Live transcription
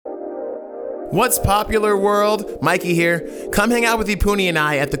What's popular, world? Mikey here. Come hang out with Ipuni and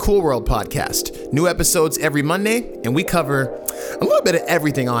I at the Cool World podcast. New episodes every Monday, and we cover a little bit of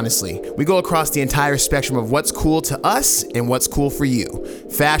everything, honestly. We go across the entire spectrum of what's cool to us and what's cool for you.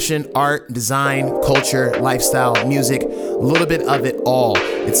 Fashion, art, design, culture, lifestyle, music, a little bit of it all.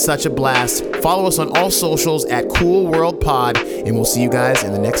 It's such a blast. Follow us on all socials at Cool World Pod, and we'll see you guys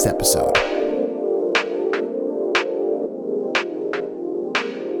in the next episode.